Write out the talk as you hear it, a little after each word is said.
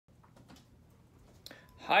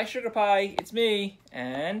Hi, Sugar Pie. It's me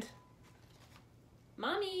and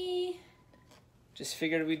Mommy. just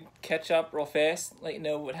figured we'd catch up real fast, let you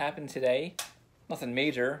know what happened today. Nothing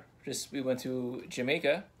major. Just we went to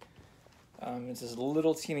Jamaica. It's this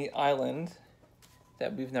little teeny island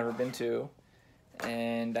that we've never been to,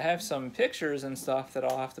 and I have some pictures and stuff that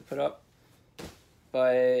I'll have to put up.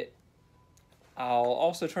 But I'll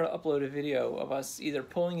also try to upload a video of us either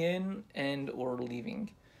pulling in and or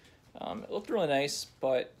leaving. It looked really nice,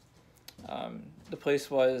 but the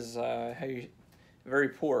place was very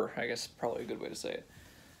poor, I guess, probably a good way to say it.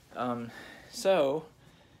 So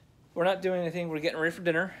we're not doing anything. We're getting ready for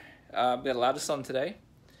dinner. We got a lot of sun today.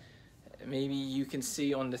 Maybe you can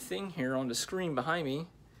see on the thing here on the screen behind me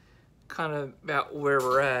kind of about where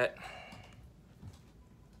we're at.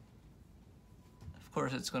 Of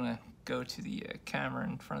course, it's going to go to the camera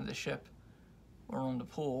in front of the ship. We're on the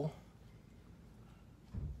pool.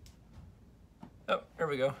 Oh, there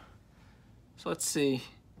we go. So let's see.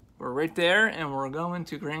 We're right there, and we're going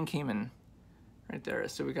to Grand Cayman. Right there.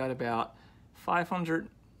 So we got about 500,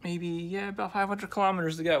 about 500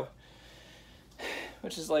 kilometers to go.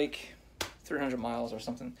 Which is like 300 miles or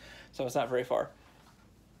something. So it's not very far.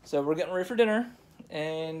 So we're getting ready for dinner,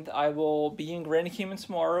 and I will be in Grand Cayman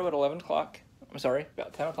tomorrow at 11 o'clock. I'm sorry,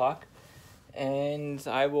 about 10 o'clock. And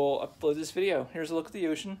I will upload this video. Here's a look at the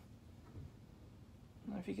ocean. I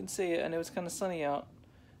don't know if you can see it. I know it's kind of sunny out.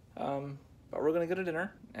 But we're going to go to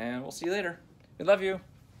dinner, and we'll see you later. We love you.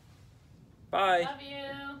 Bye. Love you.